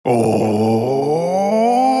Oh,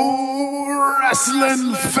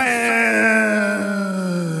 wrestling fans!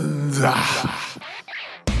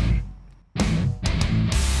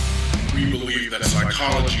 We believe that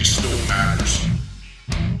psychology still matters.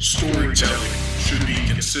 Storytelling should be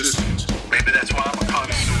consistent. Maybe that's why I'm a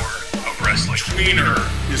connoisseur of wrestling. Tweener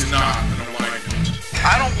is not an alignment.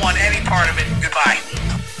 I don't want any part of it. Goodbye.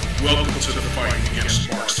 Welcome to the fight against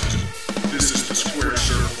Marxism. This is the Square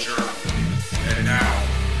Circle Journal. And now,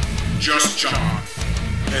 Just John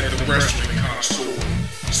and the wrestling connoisseur,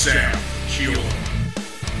 Sam Keeler.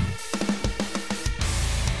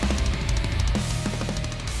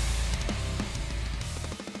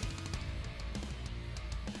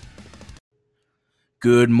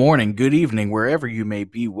 Good morning, good evening, wherever you may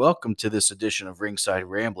be. Welcome to this edition of Ringside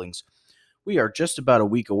Ramblings. We are just about a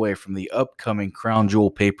week away from the upcoming Crown Jewel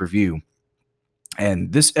pay-per-view.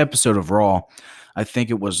 And this episode of Raw, I think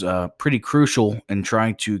it was pretty crucial in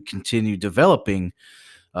trying to continue developing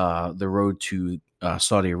the road to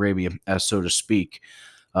Saudi Arabia, as so to speak.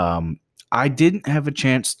 I didn't have a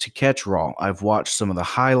chance to catch Raw. I've watched some of the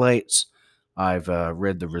highlights. I've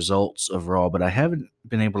read the results of Raw, but I haven't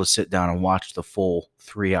been able to sit down and watch the full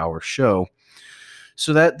 3-hour show.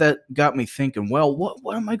 So that got me thinking, well,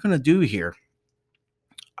 what am I going to do here?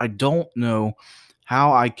 I don't know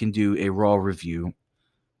how I can do a Raw review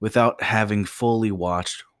without having fully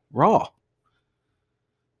watched Raw.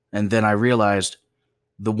 And then I realized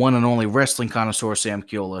the one and only wrestling connoisseur, Sam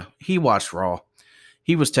Keeler, he watched Raw.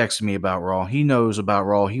 He was texting me about Raw. He knows about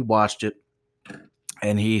Raw. He watched it.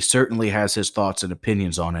 And he certainly has his thoughts and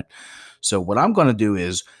opinions on it. So what I'm going to do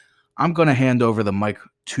is I'm going to hand over the mic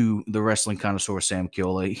to the wrestling connoisseur, Sam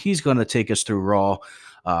Keeler. He's going to take us through Raw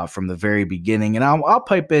from the very beginning. And I'll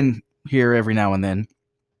pipe in here every now and then.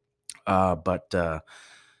 But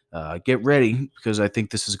get ready, because I think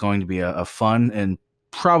this is going to be a fun and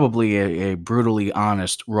probably a brutally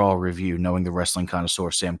honest Raw review, knowing the wrestling connoisseur,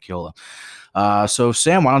 Sam Keeler. So,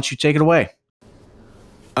 Sam, why don't you take it away?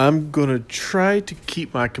 I'm going to try to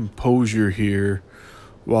keep my composure here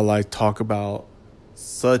while I talk about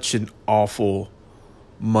such an awful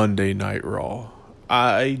Monday Night Raw.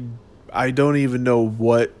 I don't even know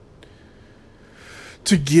what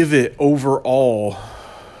to give it overall,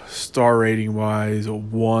 star rating wise, a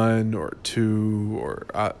 1 or 2, or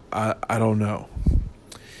I don't know.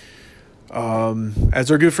 As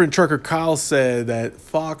our good friend Trucker Kyle said, that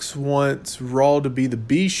Fox wants Raw to be the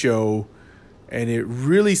B show, and it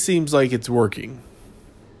really seems like it's working.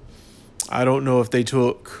 I don't know if they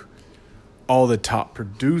took all the top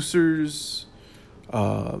producers,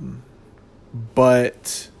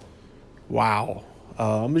 but wow.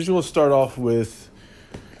 I'm just going to start off with,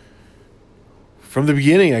 from the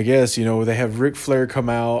beginning, I guess, they have Ric Flair come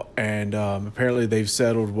out, and apparently they've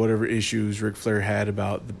settled whatever issues Ric Flair had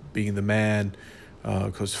about being the man,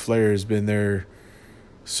 because Flair has been there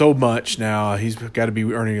so much now. He's got to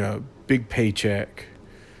be earning a big paycheck.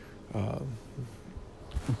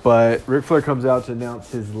 But Ric Flair comes out to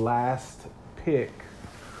announce his last pick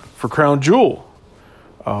for Crown Jewel,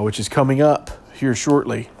 which is coming up here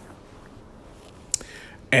shortly.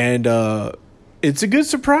 And it's a good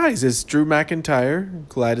surprise. It's Drew McIntyre.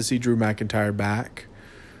 Glad to see Drew McIntyre back.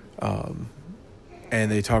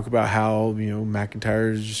 And they talk about how,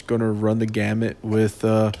 McIntyre is just going to run the gamut with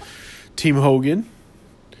Team Hogan.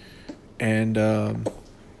 And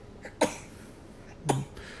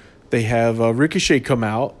they have Ricochet come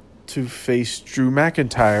out to face Drew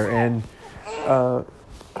McIntyre. And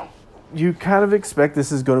you kind of expect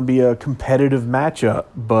this is going to be a competitive matchup.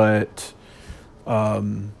 But I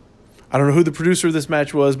don't know who the producer of this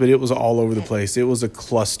match was, but it was all over the place. It was a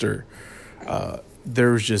cluster.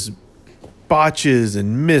 There was just botches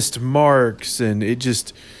and missed marks, and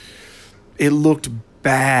it looked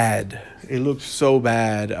bad. It looked so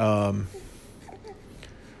bad.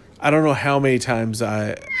 I don't know how many times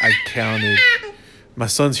I counted. My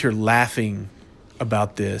son's here laughing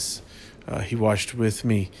about this. He watched with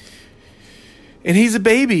me. And he's a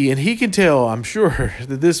baby, and he can tell, I'm sure,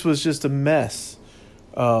 that this was just a mess.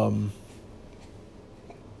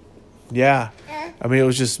 Yeah. I mean, it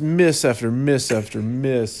was just miss after miss after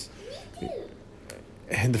miss.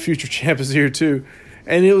 And the future champ is here, too.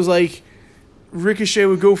 And it was like Ricochet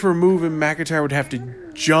would go for a move, and McIntyre would have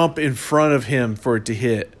to jump in front of him for it to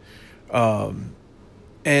hit.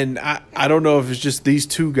 And I don't know if it's just these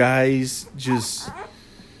two guys just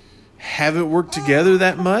haven't worked together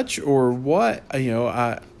that much or what.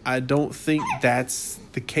 I don't think that's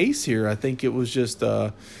the case here. I think it was just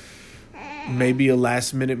maybe a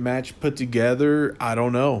last-minute match put together. I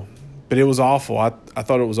don't know. but it was awful. I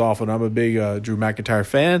thought it was awful, and I'm a big Drew McIntyre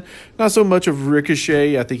fan. Not so much of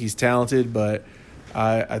Ricochet. I think he's talented, but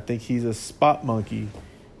I think he's a spot monkey.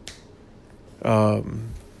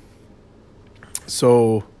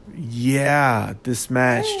 So, yeah, this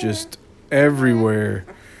match just everywhere.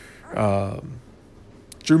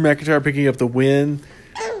 Drew McIntyre picking up the win.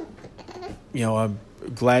 I'm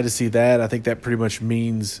glad to see that. I think that pretty much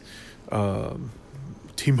means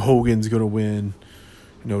Team Hogan's going to win,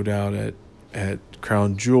 no doubt, at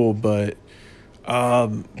Crown Jewel. But,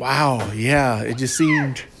 wow, yeah, it just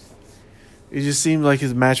seemed like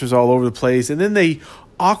his match was all over the place. And then they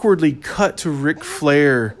awkwardly cut to Ric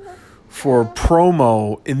Flair for a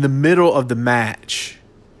promo in the middle of the match.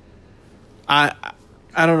 I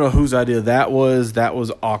don't know whose idea that was. That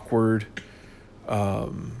was awkward.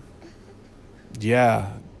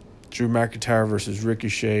 Yeah, Drew McIntyre versus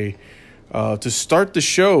Ricochet to start the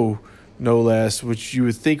show, no less, which you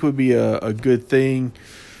would think would be a good thing.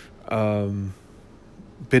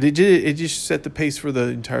 But it just set the pace for the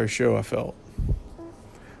entire show, I felt,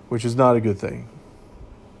 which is not a good thing.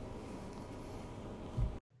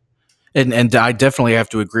 And I definitely have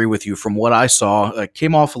to agree with you. From what I saw, it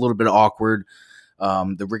came off a little bit awkward.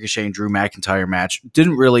 The Ricochet and Drew McIntyre match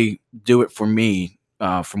didn't really do it for me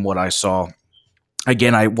from what I saw.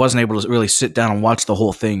 Again, I wasn't able to really sit down and watch the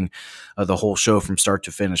whole thing, the whole show from start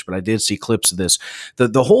to finish, but I did see clips of this.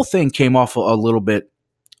 The whole thing came off a little bit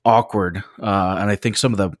awkward, and I think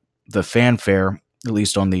some of the fanfare, at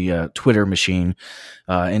least on the Twitter machine,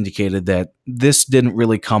 indicated that this didn't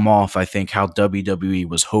really come off, I think, how WWE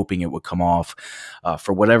was hoping it would come off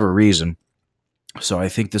for whatever reason. So I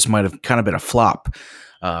think this might have kind of been a flop.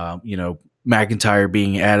 McIntyre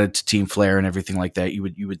being added to Team Flair and everything like that, you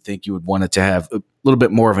would think you would want it to have a little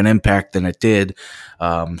bit more of an impact than it did.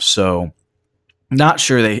 So not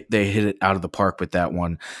sure they hit it out of the park with that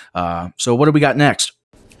one. So what do we got next?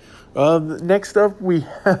 Next up, we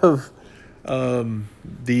have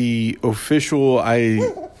the official,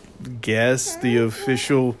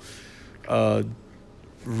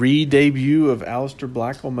 re-debut of Aleister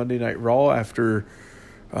Black on Monday Night Raw after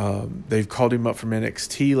they've called him up from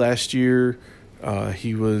NXT last year.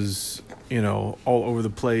 He was, all over the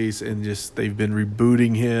place, and just they've been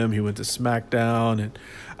rebooting him. He went to SmackDown, and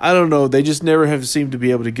I don't know. They just never have seemed to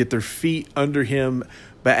be able to get their feet under him.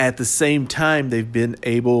 But at the same time, they've been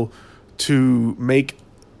able to make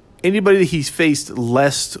anybody that he's faced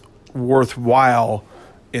less worthwhile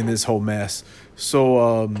in this whole mess.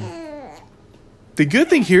 So the good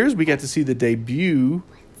thing here is we got to see the debut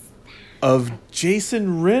of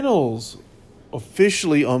Jason Reynolds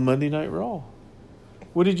officially on Monday Night Raw.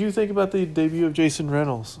 What did you think about the debut of Jason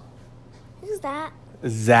Reynolds? Who's that?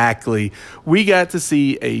 Exactly. We got to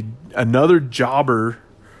see another jobber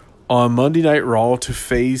on Monday Night Raw to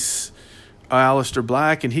face Aleister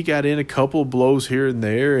Black, and he got in a couple blows here and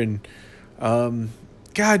there. And,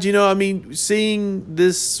 seeing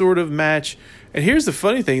this sort of match, and here's the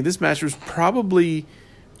funny thing, this match was probably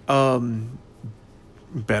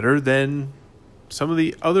better than some of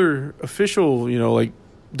the other official, like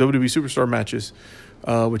WWE Superstar matches,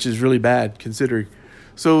 which is really bad considering.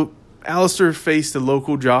 So Aleister faced a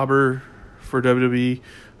local jobber for WWE,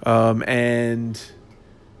 and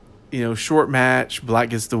short match. Black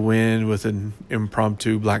gets the win with an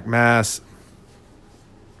impromptu Black Mass.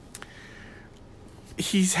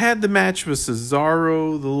 He's had the match with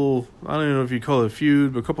Cesaro, the little, I don't even know if you call it a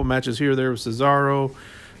feud, but a couple matches here or there with Cesaro.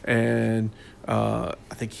 And I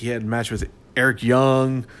think he had a match with Eric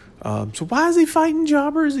Young. So why is he fighting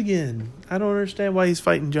jobbers again? I don't understand why he's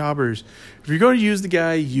fighting jobbers. If you're going to use the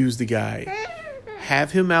guy, use the guy.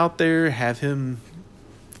 Have him out there. Have him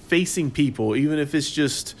facing people, even if it's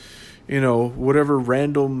just, whatever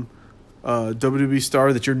random WWE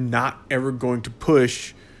star that you're not ever going to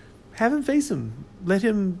push. Have him face him. Let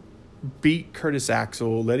him beat Curtis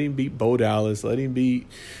Axel. Let him beat Bo Dallas. Let him beat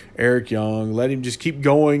Eric Young. Let him just keep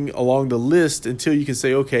going along the list until you can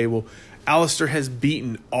say, okay, well, Aleister has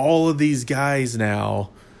beaten all of these guys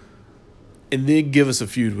now, and then give us a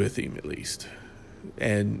feud with him at least,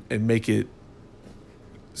 and make it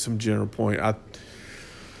some general point.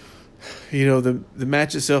 The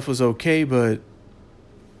match itself was okay, but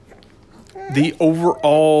the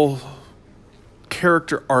overall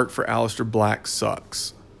character arc for Aleister Black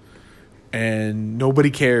sucks, and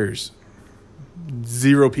nobody cares.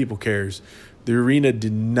 Zero people cares. The arena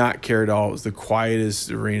did not care at all. It was the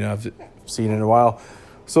quietest arena I've seen in a while.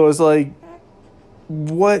 So it's like,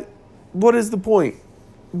 what is the point?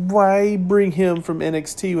 Why bring him from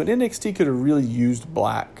NXT when NXT could have really used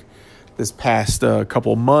Black this past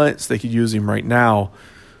couple months? They could use him right now.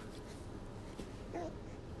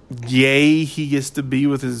 yay, he gets to be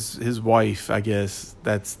with his wife, I guess.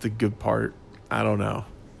 That's the good part. I don't know.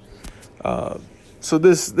 So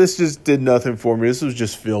this just did nothing for me. This was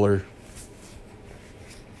just filler.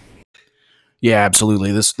 Yeah,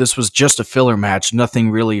 absolutely. This was just a filler match.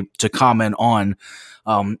 Nothing really to comment on.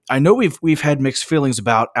 I know we've had mixed feelings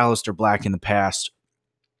about Aleister Black in the past.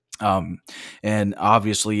 And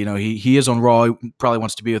obviously, he is on Raw. He probably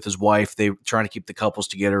wants to be with his wife. They trying to keep the couples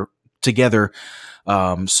together.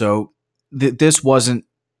 So this wasn't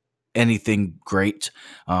anything great.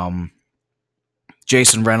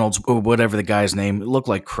 Jason Reynolds, or whatever the guy's name, it looked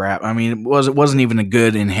like crap. I mean, it wasn't even a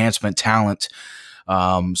good enhancement talent.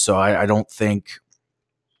 So I don't think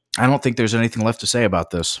there's anything left to say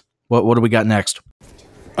about this. What do we got next?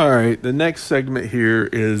 All right, the next segment here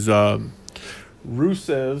is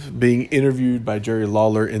Rusev being interviewed by Jerry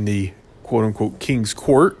Lawler in the quote-unquote King's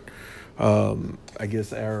Court. I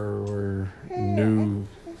guess our new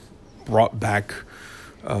brought back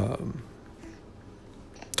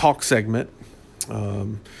talk segment,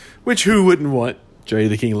 which who wouldn't want Jerry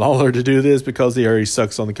the King Lawler to do this, because he already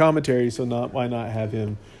sucks on the commentary, so why not have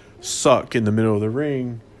him suck in the middle of the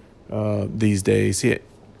ring these days?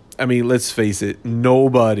 I mean, let's face it,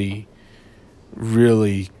 nobody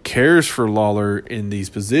really cares for Lawler in these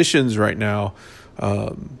positions right now.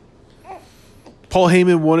 Paul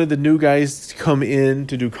Heyman wanted the new guys to come in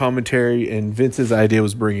to do commentary, and Vince's idea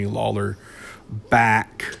was bringing Lawler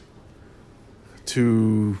back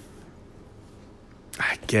to,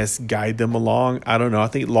 I guess, guide them along. I don't know. I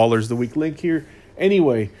think Lawler's the weak link here.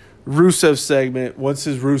 Anyway, Rusev segment. Once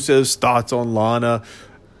his Rusev's thoughts on Lana.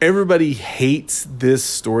 Everybody hates this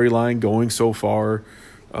storyline going so far.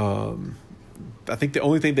 I think the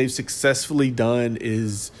only thing they've successfully done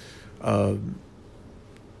is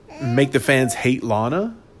make the fans hate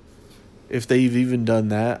Lana. If they've even done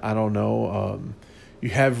that, I don't know. You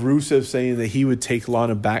have Rusev saying that he would take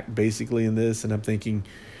Lana back basically in this, and I'm thinking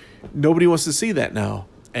nobody wants to see that now.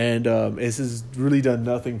 And this has really done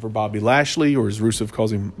nothing for Bobby Lashley, or as Rusev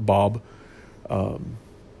calls him, Bob.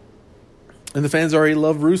 And the fans already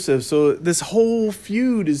love Rusev, so this whole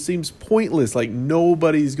feud seems pointless. Like,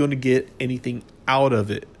 nobody's going to get anything out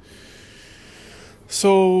of it.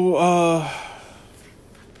 So,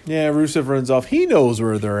 yeah, Rusev runs off. He knows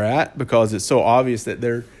where they're at because it's so obvious that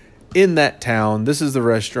they're in that town. This is the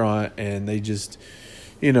restaurant, and they just,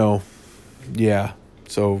 yeah.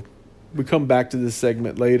 So we come back to this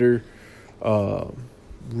segment later.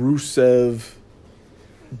 Rusev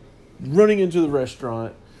running into the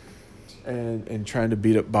restaurant and trying to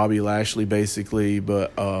beat up Bobby Lashley, basically.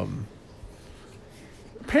 But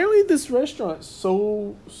apparently this restaurant's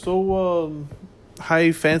so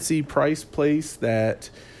high fancy price place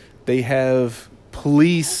that they have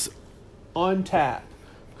police on tap,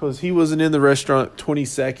 because he wasn't in the restaurant 20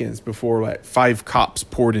 seconds before like 5 cops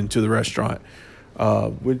poured into the restaurant,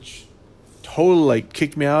 which totally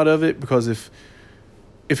kicked me out of it, because if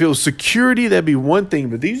it was security, that'd be one thing,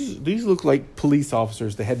 but these look like police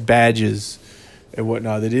officers. They had badges and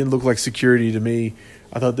whatnot. They didn't look like security to me.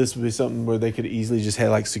 I thought this would be something where they could easily just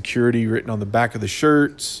have security written on the back of the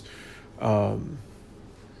shirts. But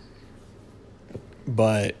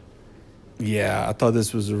yeah, I thought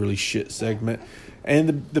this was a really shit segment.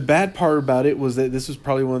 And the bad part about it was that this was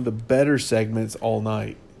probably one of the better segments all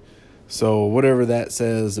night. So whatever that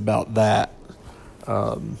says about that.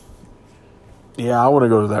 Yeah, I want to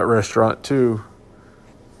go to that restaurant too.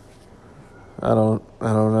 I don't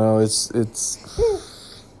know.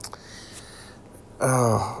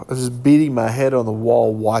 I'm just beating my head on the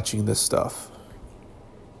wall watching this stuff.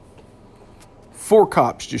 4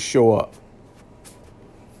 cops just show up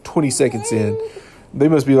 20 seconds in. They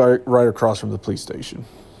must be right across from the police station.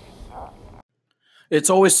 It's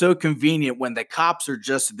always so convenient when the cops are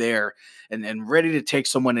just there and ready to take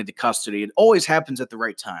someone into custody. It always happens at the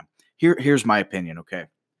right time. Here's my opinion, okay?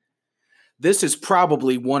 This is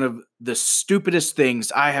probably one of the stupidest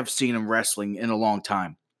things I have seen in wrestling in a long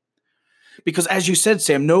time. Because as you said,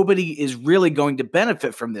 Sam, nobody is really going to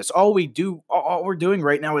benefit from this. All we're doing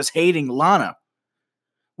right now is hating Lana.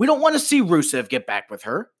 We don't want to see Rusev get back with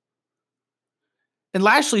her. And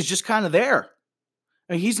Lashley's just kind of there.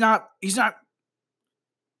 I mean, he's not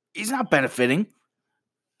benefiting.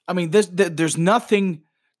 I mean, there's nothing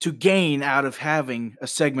to gain out of having a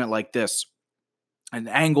segment like this, an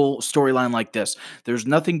angle storyline like this. There's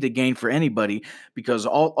nothing to gain for anybody, because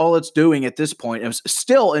all it's doing at this point is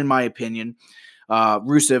still, in my opinion,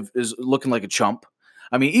 Rusev is looking like a chump.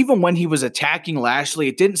 I mean, even when he was attacking Lashley,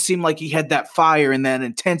 it didn't seem like he had that fire and that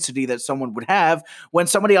intensity that someone would have when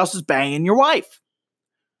somebody else is banging your wife.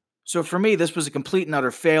 So for me, this was a complete and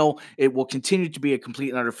utter fail. It will continue to be a complete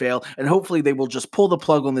and utter fail, and hopefully they will just pull the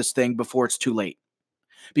plug on this thing before it's too late.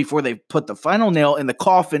 Before they put the final nail in the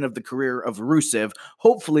coffin of the career of Rusev,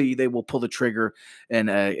 hopefully they will pull the trigger and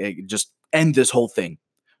just end this whole thing.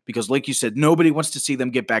 Because like you said, nobody wants to see them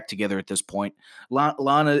get back together at this point.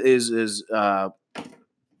 Lana is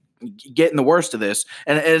getting the worst of this,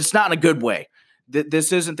 and it's not in a good way.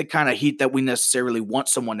 This isn't the kind of heat that we necessarily want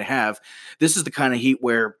someone to have. This is the kind of heat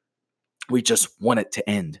where we just want it to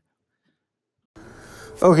end.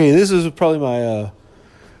 Okay, this is probably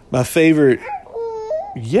my favorite.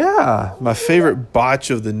 Yeah, my favorite botch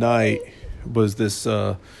of the night was this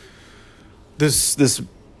this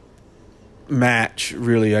match.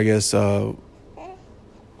 Really, I guess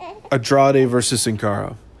Andrade versus Sin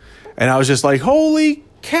Cara, and I was just like, holy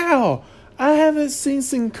cow! I haven't seen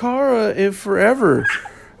Sin Cara in forever,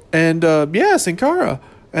 and Sin Cara,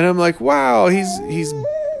 and I'm like, wow, he's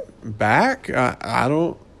back. I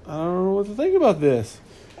don't know what to think about this,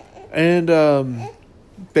 and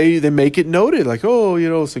they make it noted like,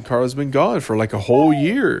 oh, Sin Cara's been gone for like a whole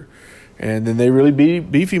year, and then they really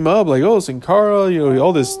beef him up like, oh, Sin Cara,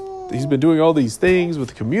 all this, he's been doing all these things with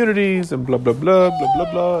the communities and blah blah blah blah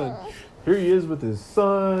blah blah, and here he is with his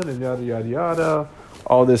son and yada yada yada,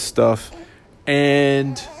 all this stuff,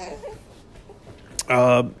 and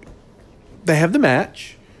they have the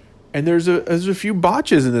match. And there's a few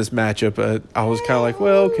botches in this matchup. I was kind of like,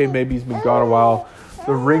 well, okay, maybe he's been gone a while,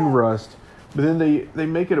 the ring rust. But then they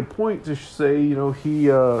make it a point to say,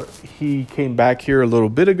 he came back here a little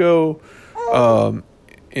bit ago,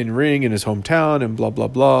 in ring in his hometown and blah blah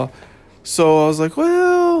blah. So I was like,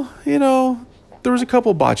 well, there was a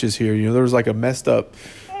couple botches here. There was like a messed up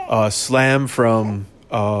slam from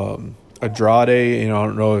Andrade. I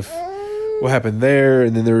don't know what happened there,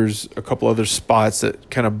 and then there's a couple other spots that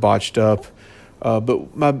kind of botched up.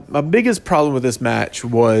 But my biggest problem with this match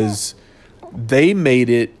was they made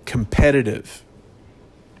it competitive.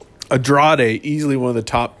 Andrade, easily one of the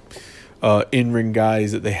top in-ring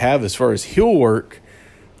guys that they have as far as heel work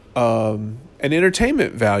and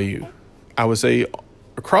entertainment value, I would say,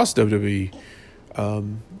 across WWE.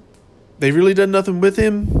 They've really done nothing with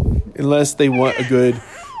him unless they want a good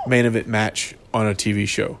main event match on a TV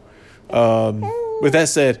show. With that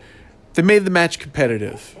said, they made the match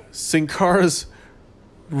competitive. Sin Cara's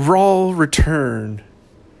Raw return,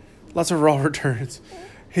 lots of Raw returns.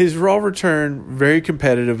 His Raw return, very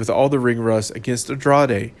competitive with all the ring rust against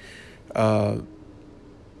Andrade. To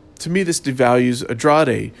me, this devalues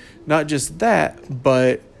Andrade. Not just that,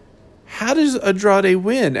 but how does Andrade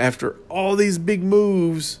win after all these big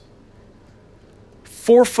moves?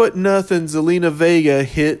 4'0" Zelina Vega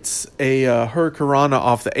hits a Hurricanrana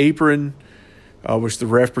off the apron, which the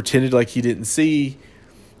ref pretended like he didn't see.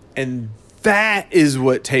 And that is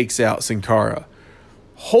what takes out Sin Cara.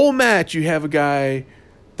 Whole match, you have a guy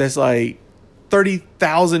that's like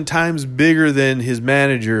 30,000 times bigger than his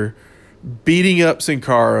manager beating up Sin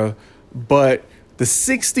Cara, but the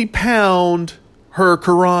 60-pound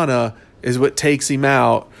Hurricanrana is what takes him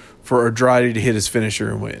out for Andrade to hit his finisher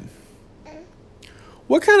and win.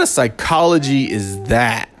 What kind of psychology is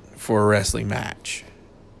that for a wrestling match?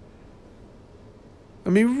 I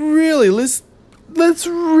mean, really, let's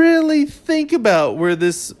really think about where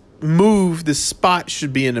this spot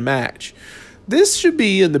should be in the match. This should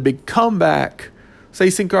be in the big comeback. Say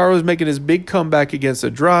Sin Cara was making his big comeback against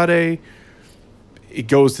Andrade. It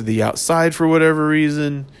goes to the outside for whatever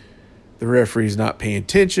reason. The referee's not paying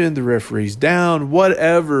attention. The referee's down,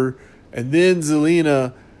 whatever. And then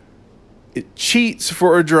Zelina, it cheats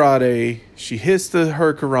for Andrade. She hits the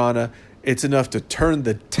Hurricanrana. It's enough to turn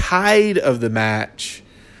the tide of the match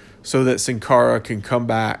so that Sin Cara can come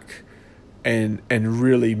back and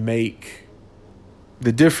really make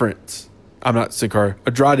the difference. I'm not Sin Cara.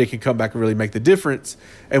 Andrade can come back and really make the difference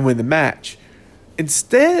and win the match.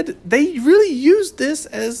 Instead, they really used this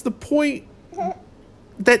as the point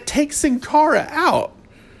that takes Sin Cara out.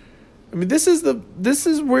 I mean, this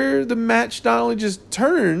is where the match not only just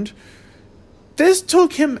turned, this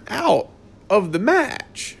took him out of the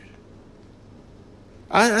match.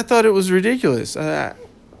 I thought it was ridiculous.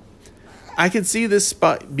 I can see this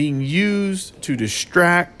spot being used to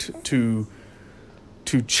distract, to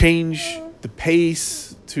change the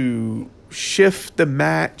pace, to shift the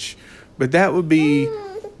match, but that would be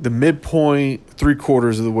the midpoint,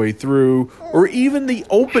 3/4 of the way through, or even the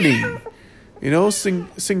opening.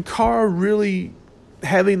 Sin Cara really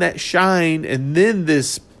having that shine, and then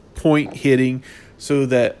this point hitting so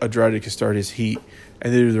that Andrade can start his heat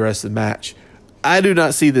and then do the rest of the match. I do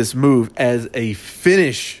not see this move as a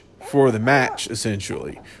finish for the match,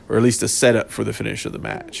 essentially, or at least a setup for the finish of the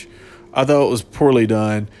match. I thought it was poorly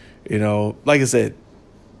done. Like I said,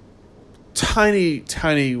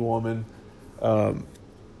 tiny woman, and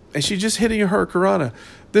she just hitting her Hurricanrana.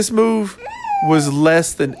 This move was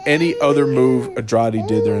less than any other move Andrade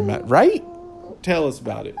did during the match, right? Tell us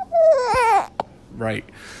about it. Right.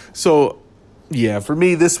 So, yeah, for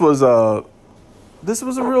me, this was a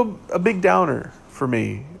big downer for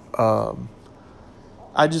me.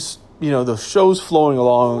 I just, the show's flowing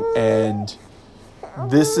along, and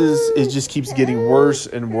it just keeps getting worse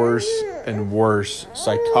and worse and worse,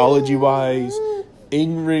 psychology-wise,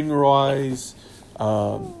 in-ring-wise,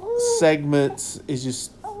 segments. It's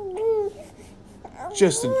just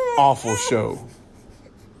an awful show.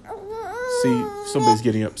 See, somebody's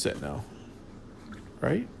getting upset now.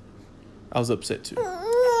 Right? I was upset too.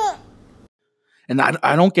 And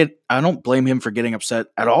I don't blame him for getting upset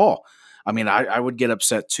at all. I mean, I would get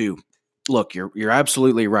upset too. Look, you're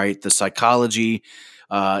absolutely right. The psychology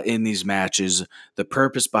in these matches, the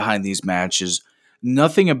purpose behind these matches,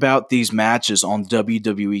 nothing about these matches on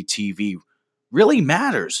WWE TV really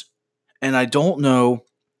matters. And I don't know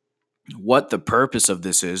what the purpose of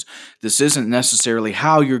this is. This isn't necessarily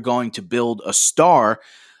how you're going to build a star.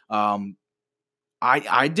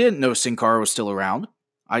 I didn't know Sin Cara was still around.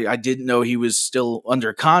 I didn't know he was still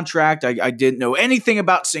under contract. I didn't know anything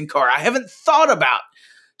about Sin Cara. I haven't thought about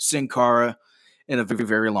Sin Cara in a very,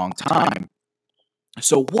 very long time.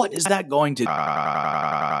 So what is that going to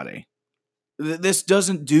do? This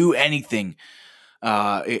doesn't do anything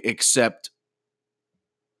except,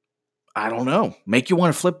 I don't know, make you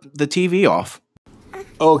want to flip the TV off.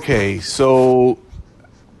 Okay, so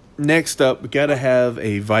next up, we got to have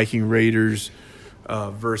a Viking Raiders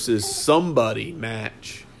versus somebody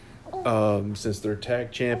match. Since they're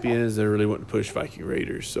tag champions, they really want to push Viking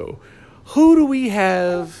Raiders. So who do we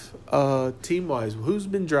have team-wise? Who's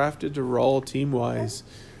been drafted to Raw team-wise?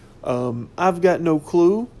 I've got no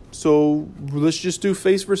clue. So let's just do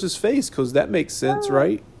face versus face because that makes sense,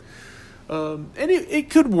 right? And it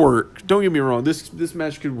could work. Don't get me wrong. This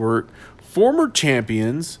match could work. Former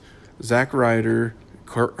champions, Zack Ryder,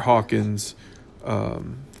 Kurt Hawkins,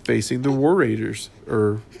 facing the War Raiders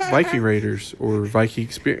or Viking Raiders or Viking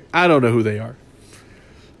Experience. I don't know who they are.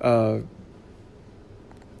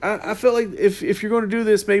 I feel like if you're going to do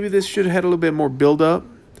this, maybe this should have had a little bit more build-up.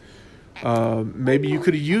 Maybe you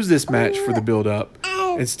could have used this match for the build-up.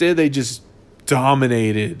 Instead, they just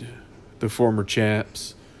dominated the former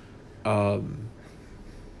champs.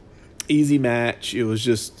 Easy match. It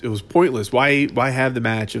was pointless. Why have the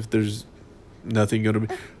match if there's nothing going to be?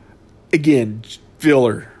 Again,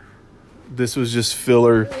 filler. This was just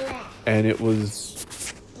filler, and it was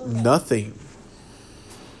nothing.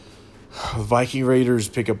 Viking Raiders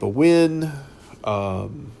pick up a win. I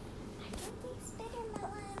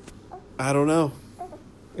don't know.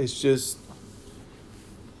 It's just,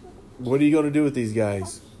 what are you going to do with these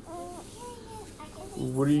guys?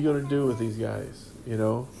 What are you going to do with these guys?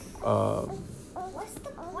 What's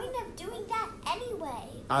the point of doing that anyway?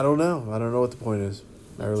 I don't know. I don't know what the point is.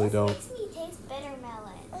 I really don't. Makes me taste bitter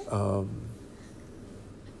melon.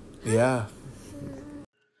 Yeah.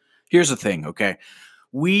 Here's the thing, okay?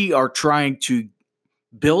 We are trying to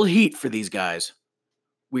build heat for these guys.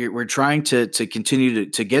 We're trying to continue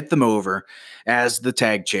to get them over as the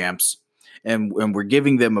tag champs, and we're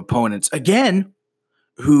giving them opponents, again,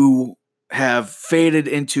 who have faded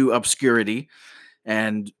into obscurity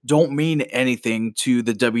and don't mean anything to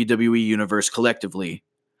the WWE Universe collectively.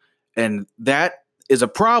 And that is a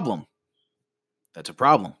problem. That's a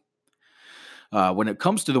problem. When it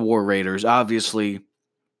comes to the War Raiders, obviously,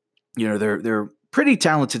 they're pretty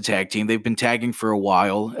talented tag team. They've been tagging for a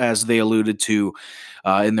while, as they alluded to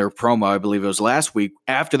in their promo. I believe it was last week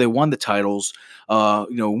after they won the titles.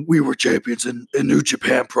 We were champions in New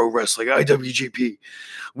Japan Pro Wrestling, IWGP.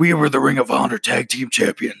 We were the Ring of Honor tag team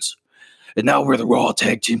champions. And now we're the Raw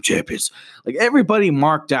tag team champions. Like, everybody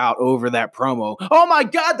marked out over that promo. Oh my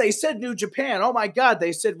God, they said New Japan. Oh my God,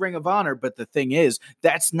 they said Ring of Honor. But the thing is,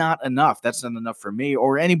 that's not enough. That's not enough for me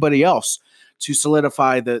or anybody else to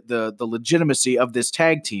solidify the legitimacy of this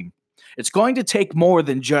tag team. It's going to take more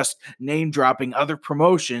than just name dropping other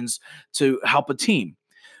promotions to help a team.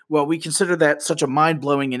 Well, we consider that such a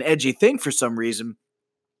mind-blowing and edgy thing for some reason.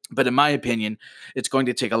 But in my opinion, it's going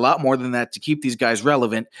to take a lot more than that to keep these guys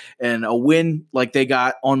relevant. And a win like they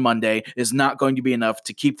got on Monday is not going to be enough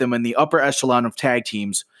to keep them in the upper echelon of tag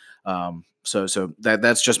teams. So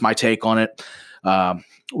that's just my take on it. What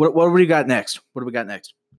do we got next? What do we got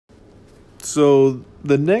next? So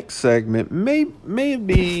the next segment may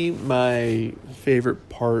be my favorite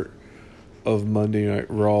part of Monday Night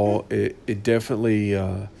Raw. It definitely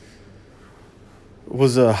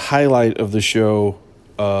was a highlight of the show,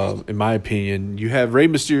 in my opinion. You have Rey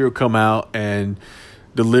Mysterio come out and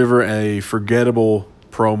deliver a forgettable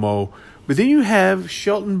promo, but then you have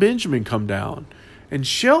Shelton Benjamin come down, and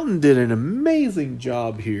Shelton did an amazing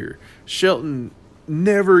job here. Shelton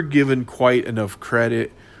never given quite enough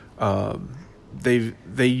credit.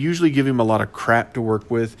 They usually give him a lot of crap to work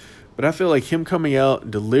with, but I feel like him coming out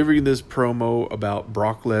and delivering this promo about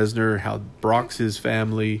Brock Lesnar, how Brock's his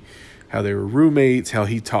family, how they were roommates, how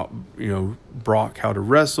he taught Brock how to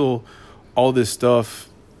wrestle, all this stuff.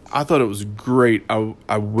 I thought it was great.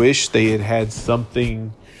 I wish they had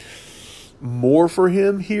something more for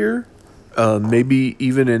him here. Maybe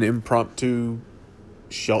even an impromptu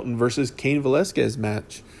Shelton versus Cain Velasquez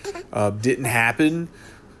match. Didn't happen.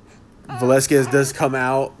 Velasquez does come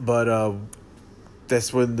out, but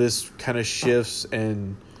that's when this kind of shifts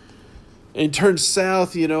and turns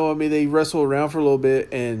south. They wrestle around for a little bit,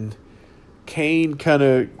 and Cain kind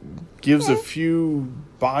of gives a few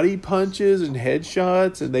body punches and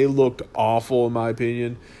headshots, and they looked awful in my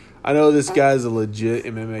opinion. I know this guy's a legit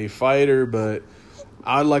MMA fighter, but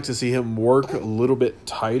I'd like to see him work a little bit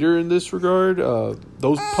tighter in this regard.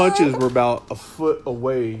 Those punches were about a foot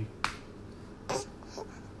away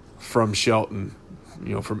from Shelton,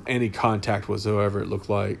 from any contact whatsoever, it looked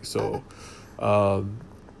like. So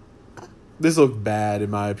this looked bad in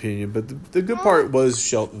my opinion, but the good part was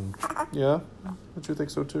Shelton. Yeah? Don't you think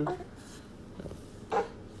so too?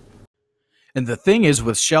 And the thing is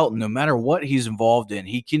with Shelton, no matter what he's involved in,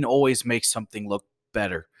 he can always make something look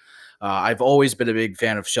better. I've always been a big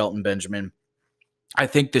fan of Shelton Benjamin. I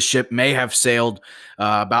think the ship may have sailed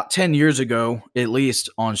about 10 years ago, at least,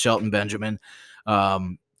 on Shelton Benjamin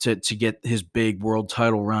to get his big world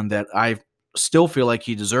title run that I still feel like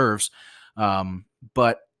he deserves.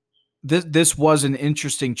 But this was an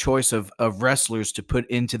interesting choice of wrestlers to put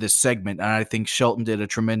into this segment, and I think Shelton did a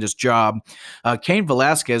tremendous job. Cain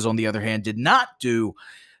Velasquez, on the other hand, did not do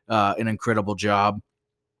an incredible job.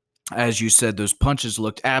 As you said, those punches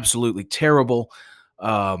looked absolutely terrible.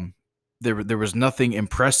 There was nothing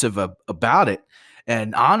impressive about it.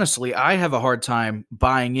 And honestly, I have a hard time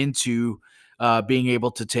buying into being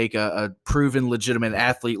able to take a proven legitimate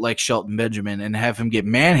athlete like Shelton Benjamin and have him get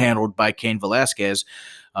manhandled by Cain Velasquez.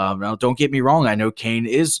 Now, don't get me wrong. I know Cain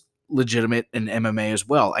is legitimate in MMA as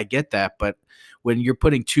well. I get that. But when you're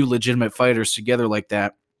putting two legitimate fighters together like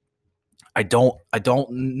that, I don't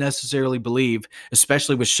necessarily believe,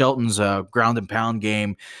 especially with Shelton's ground and pound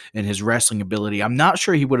game and his wrestling ability, I'm not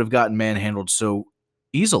sure he would have gotten manhandled so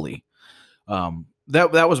easily.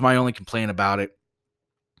 That was my only complaint about it.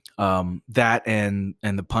 That and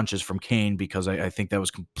the punches from Cain, because I think that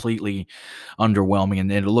was completely underwhelming and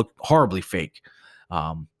it looked horribly fake.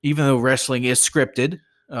 Even though wrestling is scripted,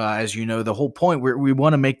 as you know, the whole point we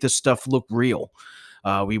want to make this stuff look real.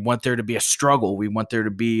 We want there to be a struggle. We want there to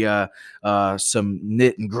be some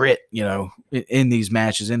knit and grit, in these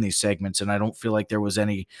matches, in these segments. And I don't feel like there was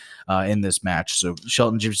any in this match. So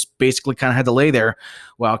Shelton just basically kind of had to lay there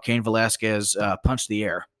while Cain Velasquez punched the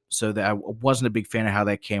air. So that I wasn't a big fan of how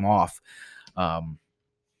that came off.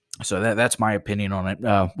 So that's my opinion on it.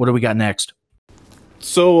 What do we got next?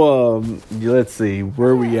 So let's see, where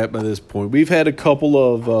are we at by this point? We've had a couple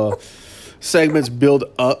of segments build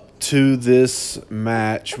up to this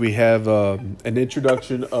match. We have an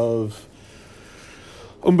introduction of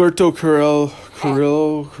Humberto Carrillo.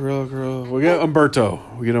 We got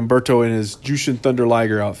Humberto. We get Humberto in his Jushin Thunder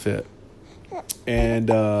Liger outfit, and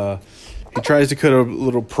he tries to cut a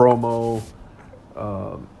little promo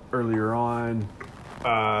earlier on.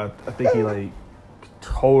 I think he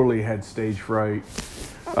totally had stage fright.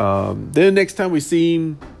 Then next time we see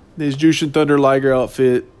him, his Jushin Thunder Liger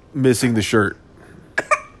outfit, missing the shirt.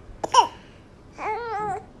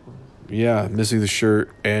 Yeah, missing the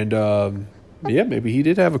shirt. And maybe he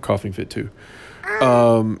did have a coughing fit too.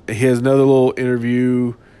 He has another little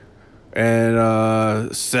interview,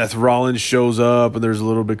 and Seth Rollins shows up, and there's a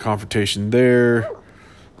little bit of confrontation there.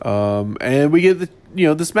 And we get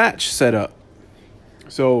this match set up.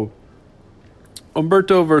 So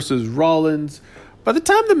Humberto versus Rollins. By the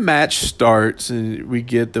time the match starts and we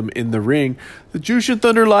get them in the ring, the Jushin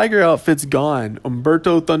Thunder Liger outfit's gone.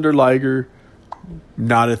 Humberto Thunder Liger,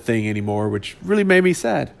 not a thing anymore, which really made me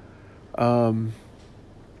sad. But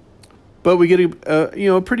we get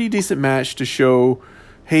a pretty decent match to show,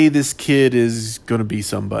 hey, this kid is going to be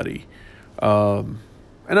somebody. And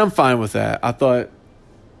I'm fine with that. I thought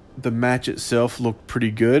the match itself looked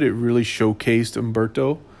pretty good. It really showcased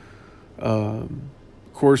Humberto. Of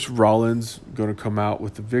course, Rollins going to come out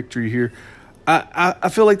with the victory here. I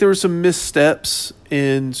feel like there were some missteps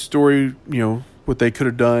in story, what they could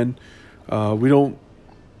have done. We don't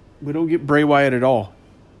get Bray Wyatt at all.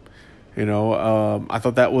 I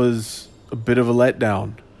thought that was a bit of a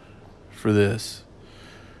letdown for this.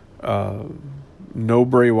 No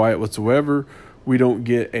Bray Wyatt whatsoever. We don't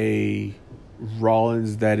get a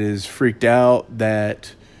Rollins that is freaked out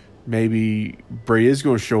that maybe Bray is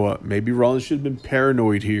going to show up. Maybe Rollins should have been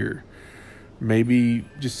paranoid here. Maybe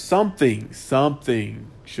just something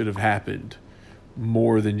should have happened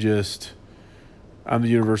more than just, I'm the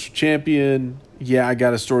Universal Champion. Yeah, I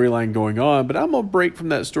got a storyline going on, but I'm going to break from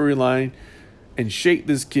that storyline and shake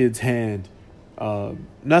this kid's hand.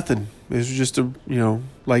 Nothing. It was just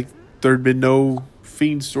like there'd been no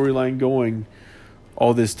Fiend storyline going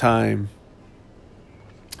all this time.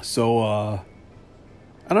 So, I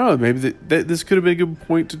don't know. Maybe this could have been a good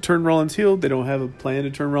point to turn Rollins heel. They don't have a plan to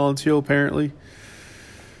turn Rollins heel, apparently.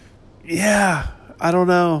 Yeah, I don't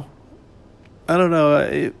know.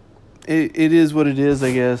 It is what it is,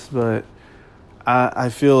 I guess. But I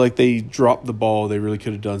feel like they dropped the ball. They really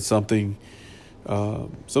could have done something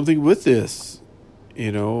with this.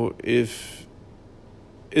 And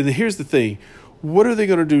here's the thing. What are they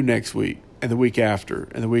going to do next week and the week after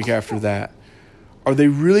and the week after that? Are they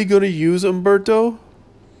really going to use Humberto?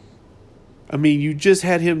 I mean, you just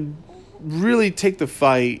had him really take the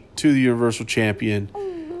fight to the Universal Champion.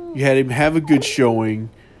 You had him have a good showing.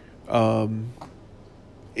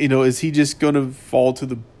 Is he just going to fall to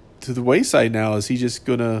the wayside now? Is he just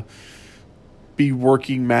going to be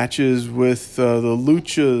working matches with the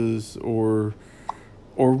Luchas or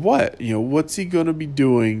what? What's he going to be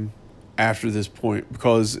doing after this point?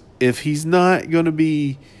 Because if he's not going to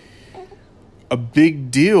be a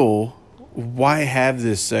big deal, why have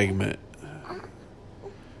this segment?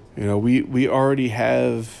 We already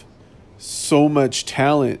have so much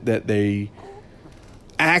talent that they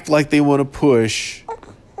act like they want to push.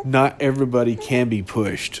 Not everybody can be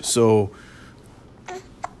pushed. So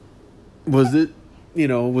was it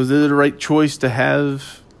the right choice to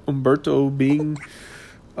have Humberto being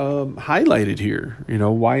highlighted here?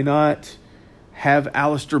 Why not have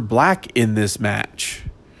Aleister Black in this match?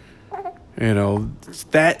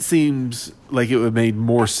 That seems like it would have made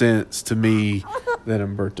more sense to me than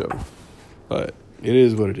Humberto. But it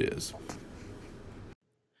is what it is.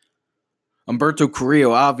 Humberto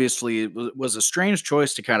Carrillo, obviously, it was a strange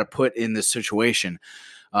choice to kind of put in this situation.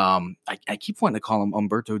 I keep wanting to call him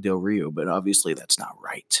Humberto Del Rio, but obviously that's not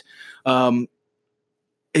right.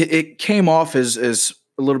 It came off as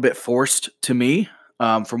a little bit forced to me,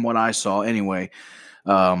 from what I saw anyway.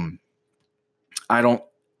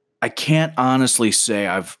 I can't honestly say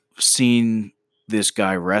I've seen this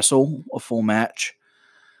guy wrestle a full match.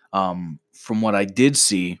 From what I did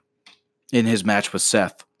see in his match with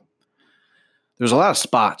Seth, there's a lot of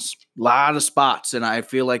spots, and I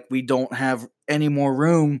feel like we don't have any more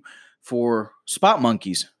room for spot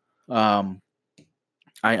monkeys. I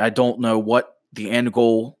don't know what the end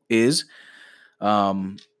goal is.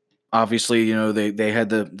 Obviously, they had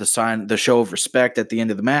the show of respect at the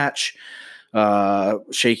end of the match,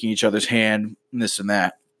 shaking each other's hand, and this and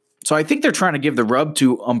that. So I think they're trying to give the rub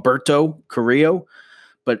to Humberto Carrillo,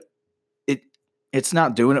 but it's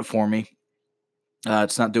not doing it for me.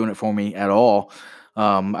 It's not doing it for me at all.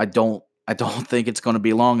 I don't think it's going to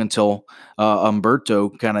be long until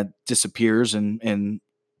Humberto kind of disappears and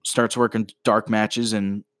starts working dark matches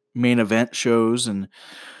and main event shows, and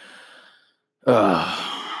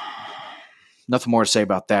nothing more to say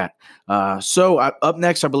about that. So up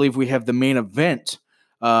next, I believe we have the main event.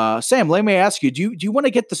 Sam, let me ask you: Do you want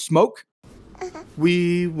to get the smoke?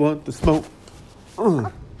 We want the smoke.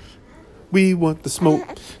 We want the smoke.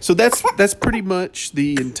 So that's pretty much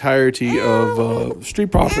the entirety of Street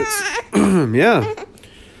Profits. Yeah.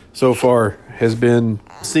 So far has been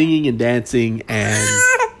singing and dancing, and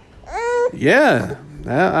yeah,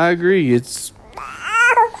 I agree. It's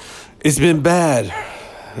been bad.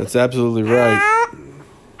 That's absolutely right.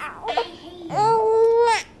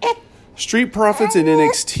 Street Profits in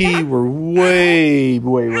NXT were way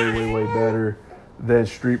better than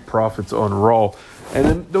Street Profits on Raw. And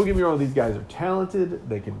then, don't get me wrong, these guys are talented.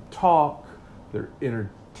 They can talk. They're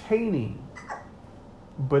entertaining.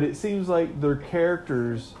 But it seems like their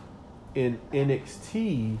characters in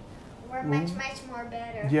NXT We're much more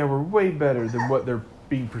better. yeah, were way better than what they're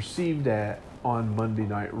being perceived at on Monday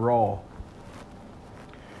Night Raw.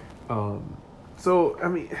 So, I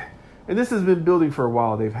mean, and this has been building for a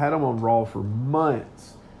while. They've had them on Raw for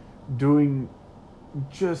months doing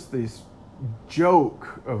just this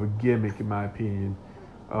joke of a gimmick, in my opinion.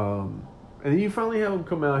 And then you finally have them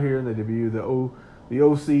come out here and they debut The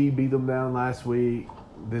OC beat them down last week.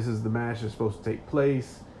 This is the match that's supposed to take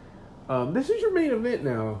place. This is your main event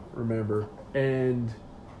now, remember. And,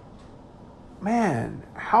 man,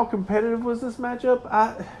 how competitive was this matchup?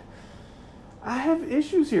 I have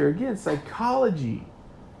issues here. Again, psychology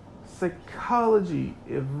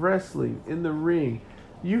of wrestling in the ring.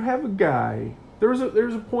 You have a guy. There was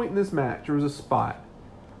a point in this match. There was a spot,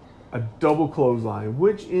 a double clothesline,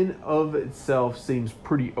 which in of itself seems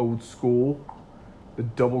pretty old school. The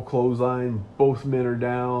double clothesline, both men are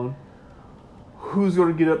down. Who's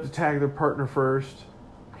going to get up to tag their partner first?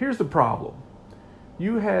 Here's the problem.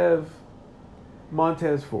 You have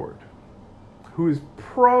Montez Ford, who is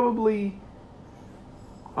probably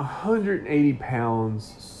 180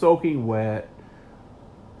 pounds, soaking wet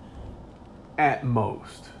at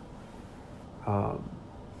most. I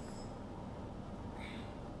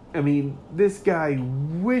mean, this guy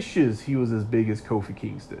wishes he was as big as Kofi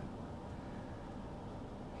Kingston.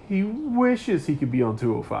 He wishes he could be on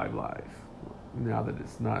 205 Live, now that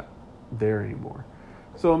it's not there anymore.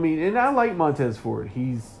 So, I mean, and I like Montez Ford.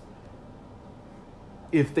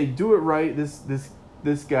 If they do it right,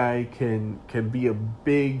 this guy can be a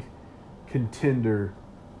big contender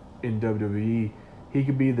in WWE. He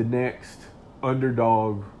could be the next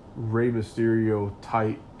underdog Rey Mysterio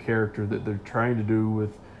type character that they're trying to do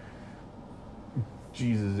with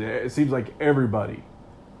Jesus. It seems like everybody,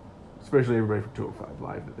 especially everybody from 205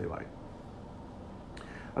 Live, that they like.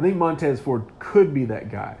 I think Montez Ford could be that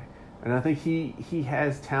guy. And I think he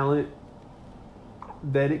has talent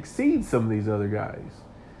that exceeds some of these other guys.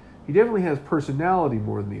 He definitely has personality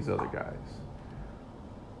more than these other guys.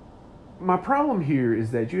 My problem here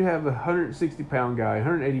is that you have a 160-pound guy,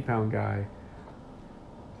 180-pound guy,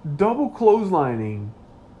 double clotheslining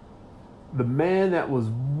the man that was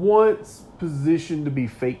once positioned to be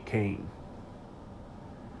fake Kane.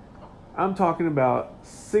 I'm talking about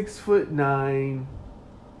 6'9",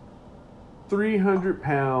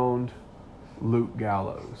 300-pound Luke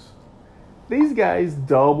Gallows. These guys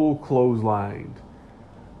double clotheslined.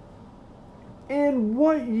 In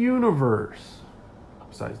what universe,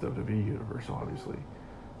 besides WWE universe obviously,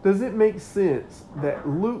 does it make sense that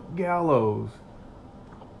Luke Gallows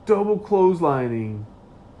double clotheslining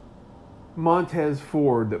Montez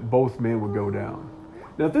Ford, that both men would go down?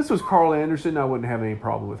 Now, if this was Carl Anderson, I wouldn't have any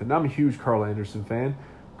problem with it. And I'm a huge Carl Anderson fan.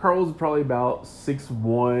 Carl's probably about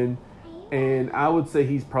 6'1", and I would say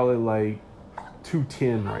he's probably like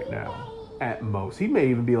 210 right now at most. He may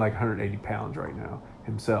even be like 180 pounds right now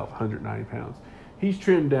himself, 190 pounds. He's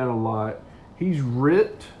trimmed down a lot. He's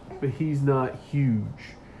ripped, but he's not huge.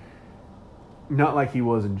 Not like he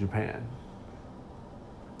was in Japan.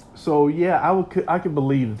 So yeah, I could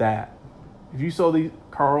believe that. If you saw these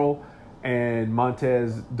Carl and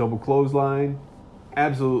Montez double clothesline,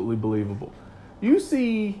 absolutely believable. You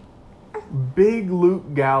see big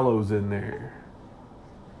Luke Gallows in there.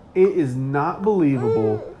 It is not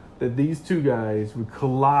believable that these two guys would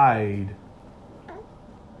collide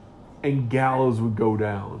and Gallows would go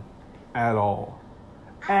down at all.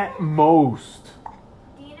 At most.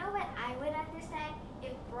 Do you know what I would understand?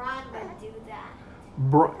 If Braun would do that.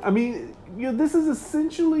 I mean, you know, this is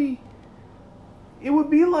essentially... It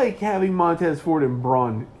would be like having Montez Ford and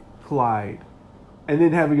Braun collide and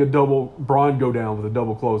then having a double Braun go down with a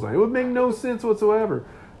double clothesline. It would make no sense whatsoever.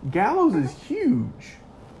 Gallows is huge.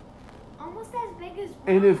 Almost as big as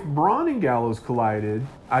Braun. And if Braun and Gallows collided,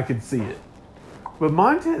 I could see it. But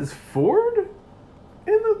Montez Ford and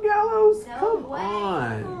the Gallows? No Come way.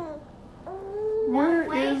 on. No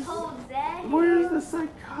way, Jose. Where's the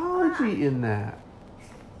psychology in that?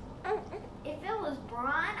 If it was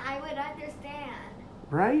Braun, I would understand.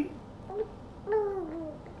 Right?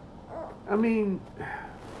 I mean,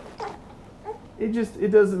 it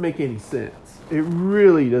doesn't make any sense. It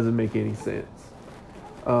really doesn't make any sense.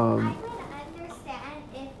 I would understand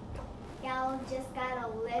if Gallows just got a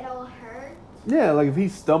little hurt. Yeah, like if he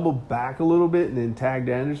stumbled back a little bit and then tagged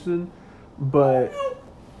Anderson. But,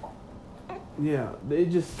 yeah,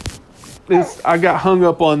 I got hung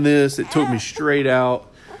up on this. It took me straight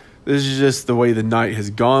out. This is just the way the night has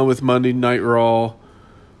gone with Monday Night Raw.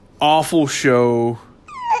 Awful show.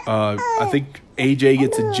 I think AJ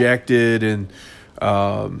gets ejected and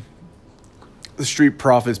the Street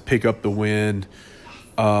Profits pick up the win.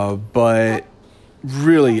 But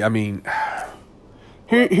really, I mean,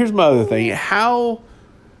 here's my other thing. How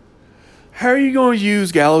are you going to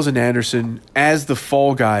use Gallows and Anderson as the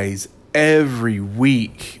fall guys every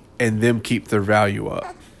week and them keep their value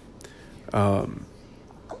up?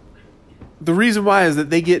 The reason why is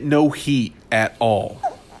that they get no heat at all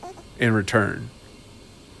in return.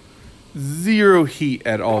 Zero heat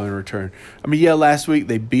at all in return. I mean, yeah, last week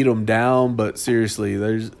they beat them down, but seriously,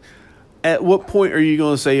 at what point are you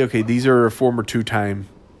going to say, okay, these are former 2-time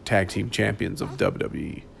tag team champions of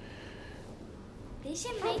WWE? They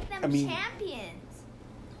should make them champions.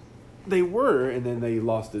 They were, and then they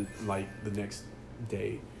lost it like the next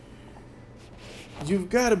day. You've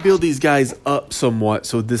got to build these guys up somewhat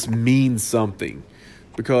so this means something,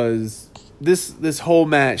 because this whole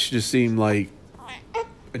match just seemed like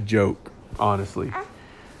a joke, honestly.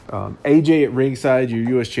 AJ at ringside, your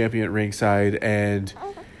U.S. champion at ringside, and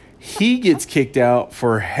he gets kicked out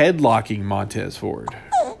for headlocking Montez Ford.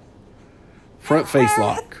 Front face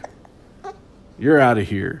lock. You're out of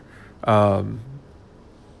here. At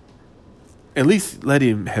least let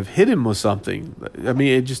him have hit him with something. I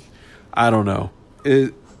mean, I don't know.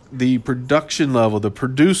 The production level, the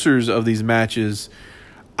producers of these matches,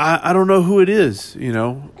 I don't know who it is. I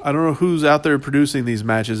don't know who's out there producing these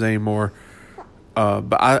matches anymore.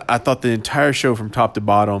 But I thought the entire show from top to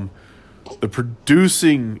bottom, the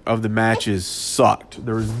producing of the matches sucked.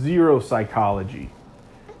 There was zero psychology.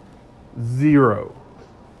 Zero.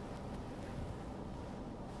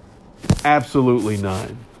 Absolutely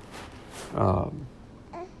none. None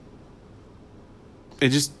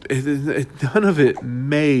of it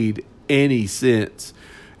made any sense.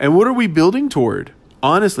 And what are we building toward?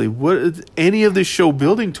 Honestly, what is any of this show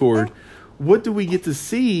building toward? What do we get to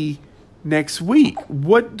see next week?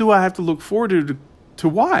 What do I have to look forward to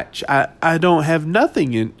watch? I don't have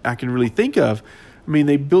nothing I can really think of. I mean,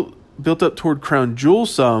 they built up toward Crown Jewel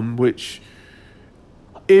some, which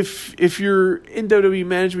if you're in WWE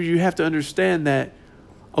management, you have to understand that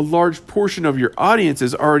a large portion of your audience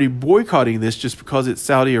is already boycotting this just because it's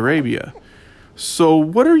Saudi Arabia. So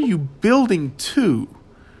what are you building to?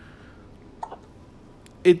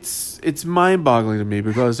 It's mind-boggling to me,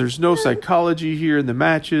 because there's no psychology here in the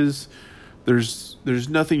matches. There's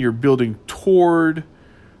nothing you're building toward,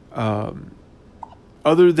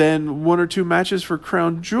 other than 1 or 2 matches for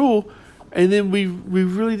Crown Jewel, and then we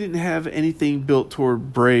really didn't have anything built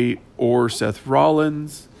toward Bray or Seth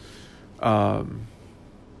Rollins.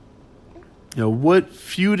 What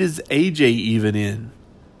feud is AJ even in?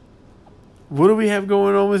 What do we have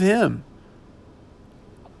going on with him?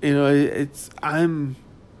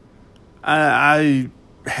 I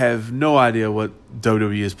have no idea what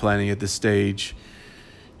WWE is planning at this stage.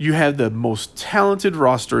 You have the most talented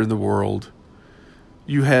roster in the world.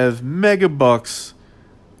 You have mega bucks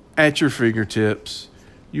at your fingertips.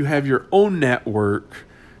 You have your own network.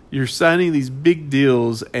 You're signing these big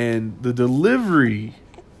deals, and the delivery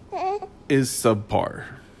is subpar.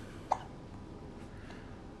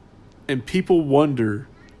 And people wonder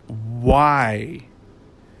why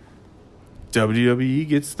WWE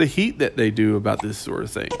gets the heat that they do about this sort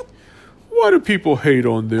of thing. Why do people hate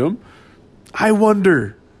on them? I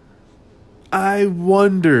wonder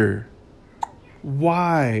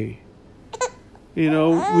why. We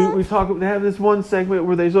have this one segment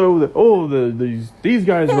where they say, these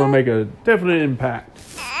guys are going to make a definite impact.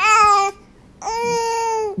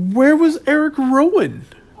 Where was Eric Rowan?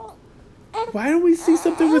 Why don't we see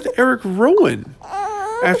something with Eric Rowan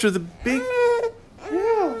after the big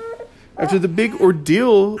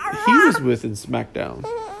ordeal he was with in SmackDown?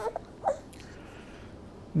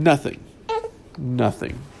 Nothing.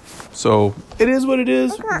 So it is what it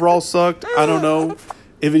is. Raw sucked. I don't know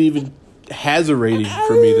if it even has a rating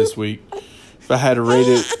for me this week. If I had to rate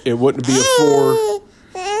it, it wouldn't be a 4.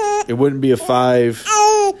 It wouldn't be a 5.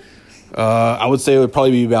 I would say it would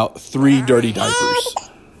probably be about 3 dirty diapers.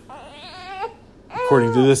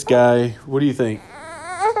 According to this guy, what do you think?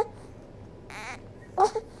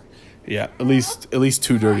 Yeah, at least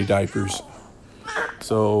 2 dirty diapers.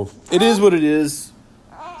 So it is what it is.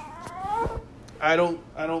 I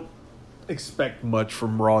don't expect much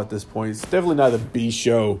from Raw at this point. It's definitely not a B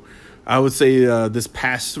show. I would say this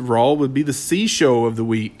past Raw would be the C show of the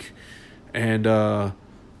week, and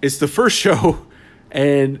it's the first show,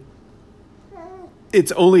 and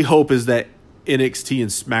its only hope is that NXT and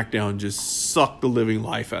SmackDown just suck the living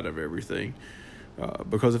life out of everything.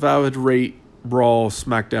 Because if I would rate Raw,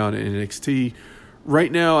 SmackDown, and NXT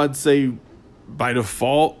right now, I'd say by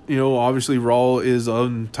default, obviously Raw is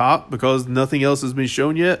on top because nothing else has been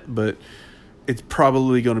shown yet, but it's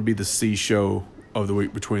probably going to be the C show of the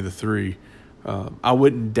week between the three. I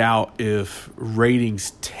wouldn't doubt if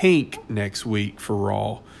ratings tank next week for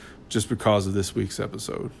Raw just because of this week's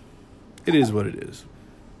episode. It is what it is.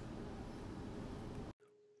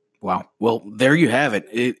 Wow. Well, there you have it.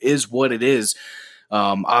 It is what it is.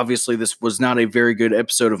 Obviously, this was not a very good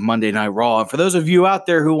episode of Monday Night Raw. And for those of you out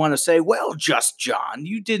there who want to say, well, Just John,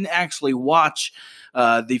 you didn't actually watch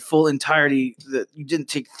the full entirety, that you didn't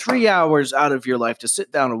take 3 hours out of your life to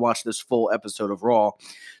sit down and watch this full episode of Raw.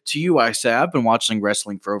 To you, I say, I've been watching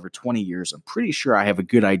wrestling for over 20 years. I'm pretty sure I have a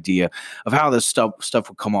good idea of how this stuff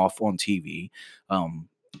would come off on TV.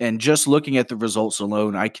 And just looking at the results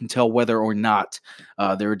alone, I can tell whether or not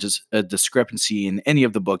there is a discrepancy in any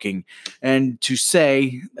of the booking. And to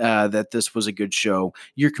say that this was a good show,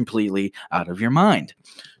 you're completely out of your mind.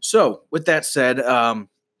 So, with that said,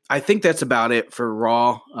 I think that's about it for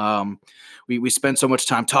Raw. We spent so much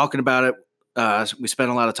time talking about it. We spent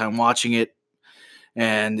a lot of time watching it.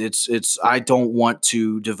 And it's I don't want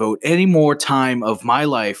to devote any more time of my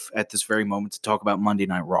life at this very moment to talk about Monday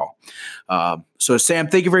Night Raw. So Sam,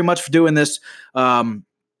 thank you very much for doing this. Thank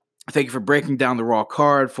you for breaking down the Raw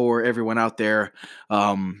card for everyone out there.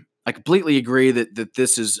 I completely agree that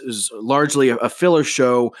this is largely a filler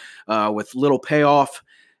show with little payoff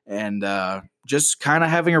and just kind of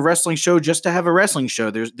having a wrestling show just to have a wrestling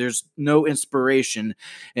show. There's no inspiration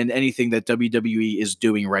in anything that WWE is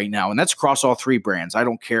doing right now, and that's across all 3 brands. I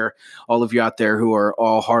don't care, all of you out there who are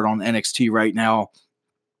all hard on NXT right now.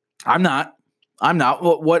 I'm not.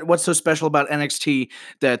 What's so special about NXT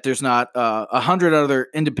that there's not 100 other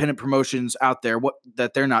independent promotions out there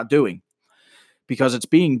that they're not doing? Because it's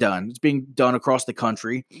being done. It's being done across the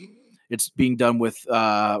country. It's being done with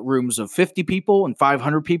rooms of 50 people and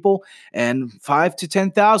 500 people and 5 to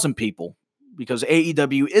 10,000 people, because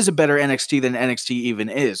AEW is a better NXT than NXT even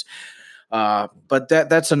is. But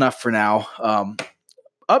that's enough for now.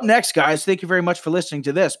 Up next, guys, thank you very much for listening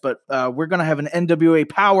to this, but we're going to have an NWA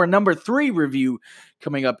Power number 3 review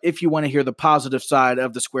coming up. If you want to hear the positive side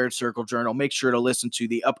of the Squared Circle Journal, make sure to listen to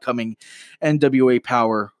the upcoming NWA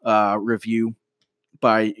Power review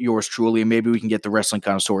by yours truly, and maybe we can get the Wrestling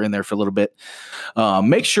Connoisseur in there for a little bit.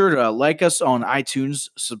 Make sure to like us on iTunes,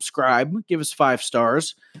 subscribe, give us 5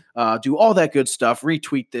 stars, do all that good stuff,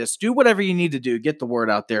 retweet this, do whatever you need to do, get the word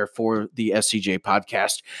out there for the SCJ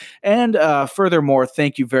podcast. And furthermore,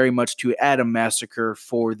 thank you very much to Adam Massacre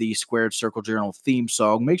for the Squared Circle Journal theme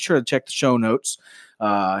song. Make sure to check the show notes,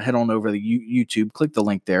 head on over to YouTube, click the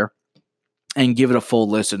link there, and give it a full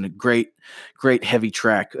listen. Great heavy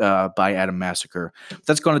track by Adam Massacre.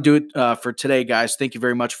 That's going to do it for today, guys. Thank you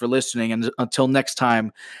very much for listening. And until next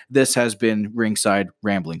time, this has been Ringside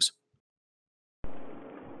Ramblings.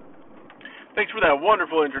 Thanks for that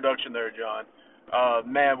wonderful introduction there, John.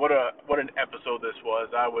 Man, what an episode this was.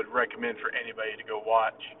 I would recommend for anybody to go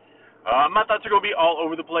watch. My thoughts are going to be all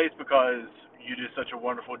over the place because you did such a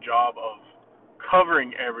wonderful job of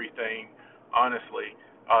covering everything, honestly.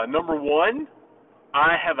 Number 1,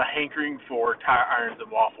 I have a hankering for tire irons and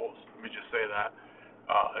waffles. Let me just say that.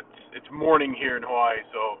 It's morning here in Hawaii,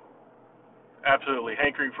 so absolutely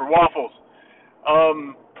hankering for waffles.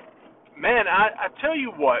 Man, I tell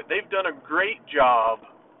you what, they've done a great job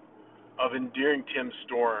of endearing Tim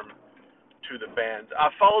Storm to the fans.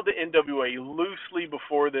 I followed the NWA loosely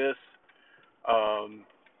before this.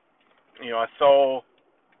 I saw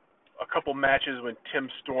a couple matches when Tim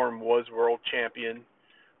Storm was world champion.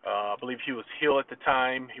 I believe he was heel at the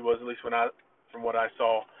time. He was, at least from what I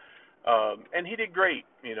saw. And he did great,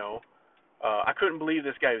 I couldn't believe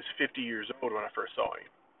this guy was 50 years old when I first saw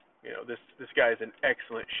him. This guy is in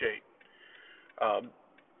excellent shape.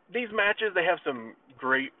 These matches, they have some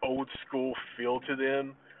great old school feel to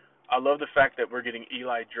them. I love the fact that we're getting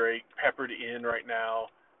Eli Drake peppered in right now.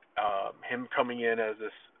 Him coming in as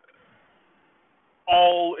this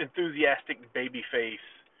all enthusiastic baby face.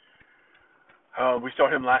 We saw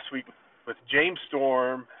him last week with James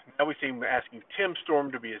Storm. Now we see him asking Tim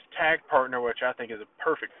Storm to be his tag partner, which I think is a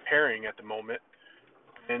perfect pairing at the moment.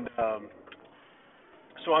 And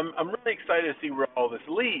so I'm really excited to see where all this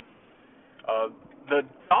leads. The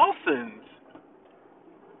Dawsons,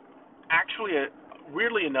 actually,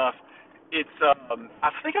 weirdly enough, it's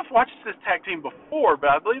I think I've watched this tag team before, but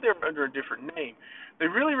I believe they're under a different name. They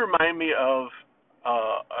really remind me of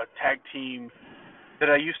a tag team that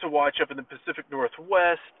I used to watch up in the Pacific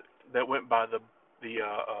Northwest that went by the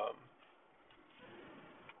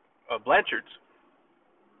Blanchards.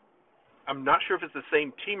 I'm not sure if it's the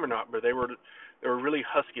same team or not, but they were really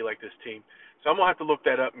husky like this team. So I'm gonna have to look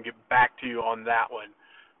that up and get back to you on that one.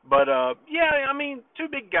 But yeah, I mean, 2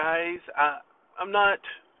 big guys. I'm not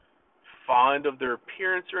fond of their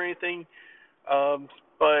appearance or anything,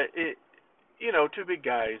 but 2 big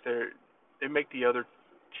guys. They make the other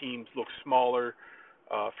teams look smaller,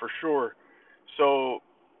 for sure. So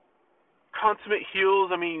consummate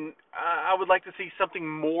heels. I mean, I would like to see something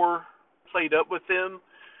more played up with them,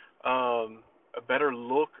 a better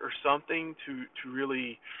look or something to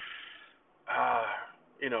really,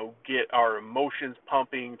 get our emotions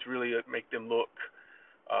pumping, to really make them look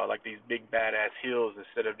like these big badass heels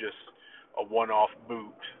instead of just a one-off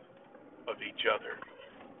boot of each other.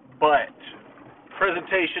 But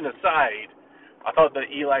presentation aside, I thought the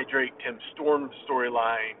Eli Drake Tim Storm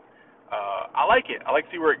storyline, I like it. I like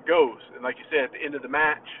to see where it goes. And like you said, at the end of the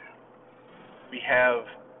match, we have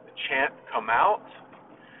the champ come out.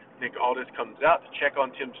 Nick Aldis comes out to check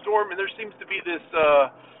on Tim Storm, and there seems to be this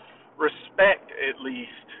respect, at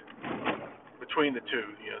least, between the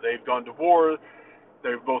two. You know, they've gone to war.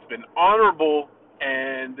 They've both been honorable,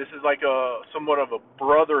 and this is like a somewhat of a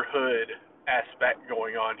brotherhood aspect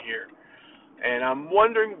going on here. And I'm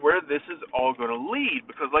wondering where this is all going to lead,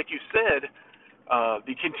 because like you said,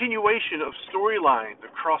 the continuation of storylines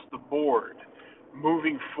across the board,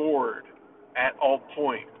 moving forward at all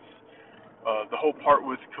points, the whole part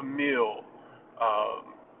with Camille,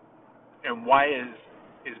 and why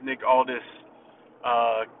is Nick Aldis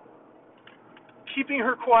keeping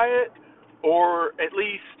her quiet, or at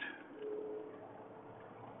least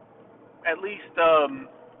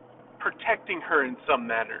protecting her in some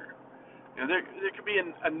manner. You know, there could be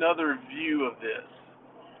another view of this.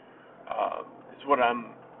 Is what I'm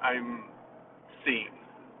seeing.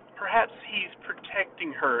 Perhaps he's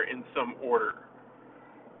protecting her in some order.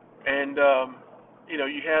 And you know,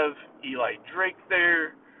 you have Eli Drake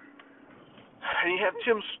there, and you have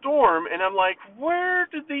Tim Storm, and I'm like, where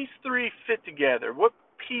do these three fit together? What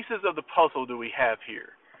pieces of the puzzle do we have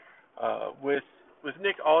here? With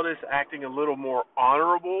Nick Aldis acting a little more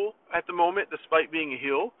honorable at the moment, despite being a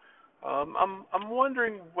heel, I'm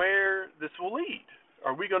wondering where this will lead.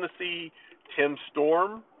 Are we going to see Tim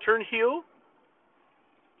Storm turn heel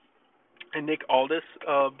and Nick Aldis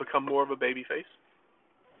become more of a babyface?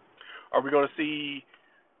 Are we going to see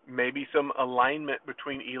maybe some alignment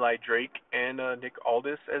between Eli Drake and Nick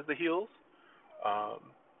Aldis as the heels?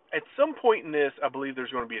 At some point in this, I believe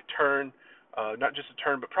there's going to be a turn, not just a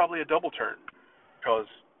turn, but probably a double turn, because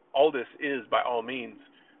Aldis is, by all means,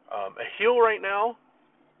 a heel right now.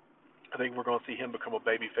 I think we're going to see him become a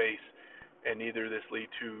babyface, and either this lead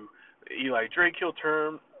to the Eli Drake heel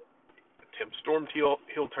turn, Tim Storm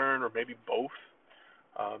heel turn, or maybe both.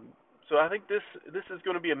 So I think this is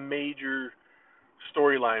going to be a major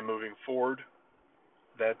storyline moving forward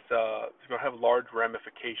that's going to have large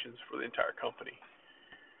ramifications for the entire company.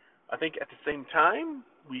 I think at the same time,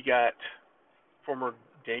 we got former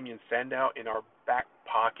Damien Sandow in our back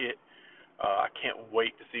pocket. I can't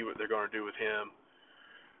wait to see what they're going to do with him.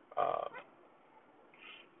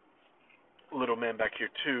 Little man back here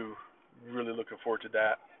too. Really looking forward to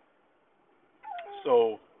that.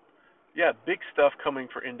 So, yeah, big stuff coming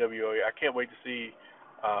for NWA. I can't wait to see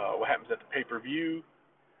what happens at the pay-per-view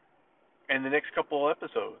and the next couple of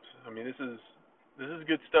episodes. I mean, this is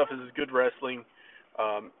good stuff. This is good wrestling.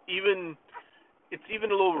 It's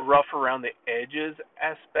even a little rough around the edges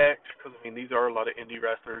aspect, because I mean, these are a lot of indie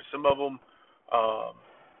wrestlers. Some of them,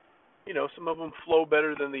 some of them flow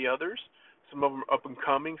better than the others. Some of them are up and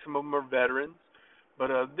coming. Some of them are veterans. But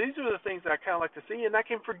these are the things that I kind of like to see, and I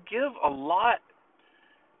can forgive a lot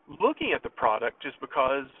looking at the product just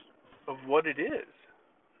because of what it is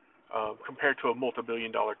compared to a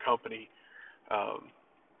multi-billion-dollar company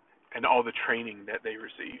and all the training that they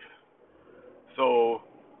receive. So,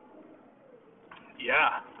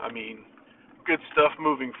 yeah, I mean, good stuff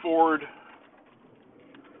moving forward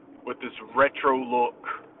with this retro look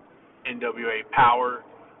NWA Power.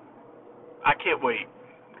 I can't wait.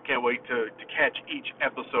 I can't wait to catch each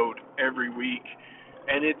episode every week,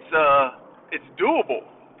 and it's doable.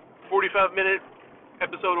 45-minute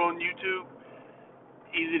episode on YouTube,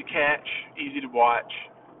 easy to catch, easy to watch,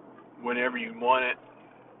 whenever you want it.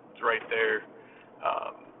 It's right there.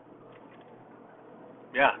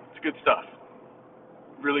 Yeah, it's good stuff.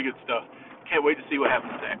 Really good stuff. Can't wait to see what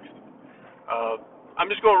happens next. I'm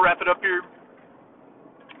just going to wrap it up here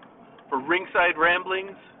for Ringside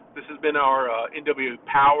Ramblings. This has been our NWA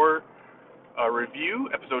Power review,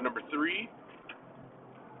 episode number 3.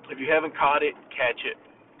 If you haven't caught it, catch it.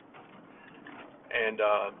 And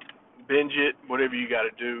binge it, whatever you got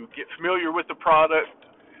to do. Get familiar with the product.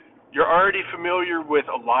 You're already familiar with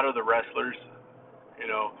a lot of the wrestlers. You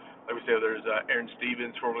know, like we said, there's Aaron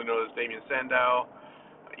Stevens, formerly known as Damien Sandow,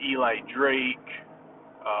 Eli Drake,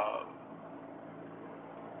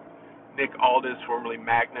 Nick Aldis, formerly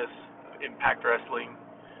Magnus, Impact Wrestling.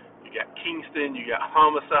 You got Kingston, you got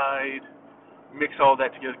Homicide. Mix all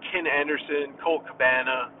that together. Ken Anderson, Colt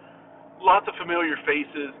Cabana. Lots of familiar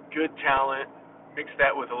faces, good talent. Mix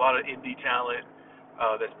that with a lot of indie talent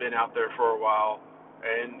that's been out there for a while.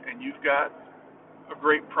 And you've got a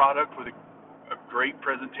great product with a great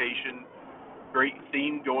presentation, great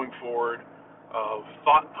theme going forward,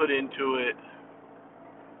 thought put into it,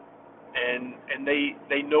 and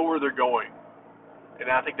they know where they're going,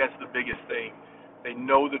 and I think that's the biggest thing. They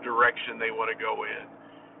know the direction they want to go in,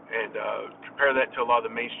 and compare that to a lot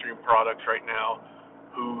of the mainstream products right now,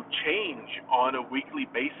 who change on a weekly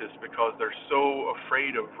basis because they're so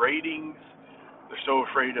afraid of ratings, they're so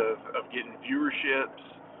afraid of getting viewerships,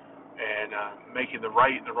 and making the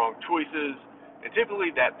right and the wrong choices, and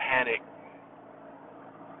typically that panic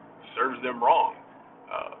serves them wrong.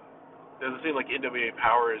 Doesn't seem like NWA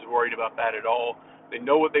Power is worried about that at all. They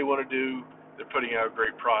know what they want to do. They're putting out a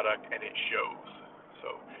great product, and it shows. So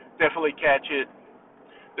definitely catch it.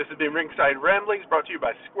 This has been Ringside Ramblings, brought to you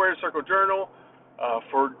by Square Circle Journal.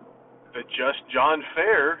 For the Just John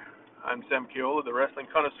Fair, I'm Sam Keola, the wrestling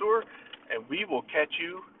connoisseur, and we will catch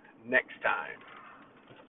you next time.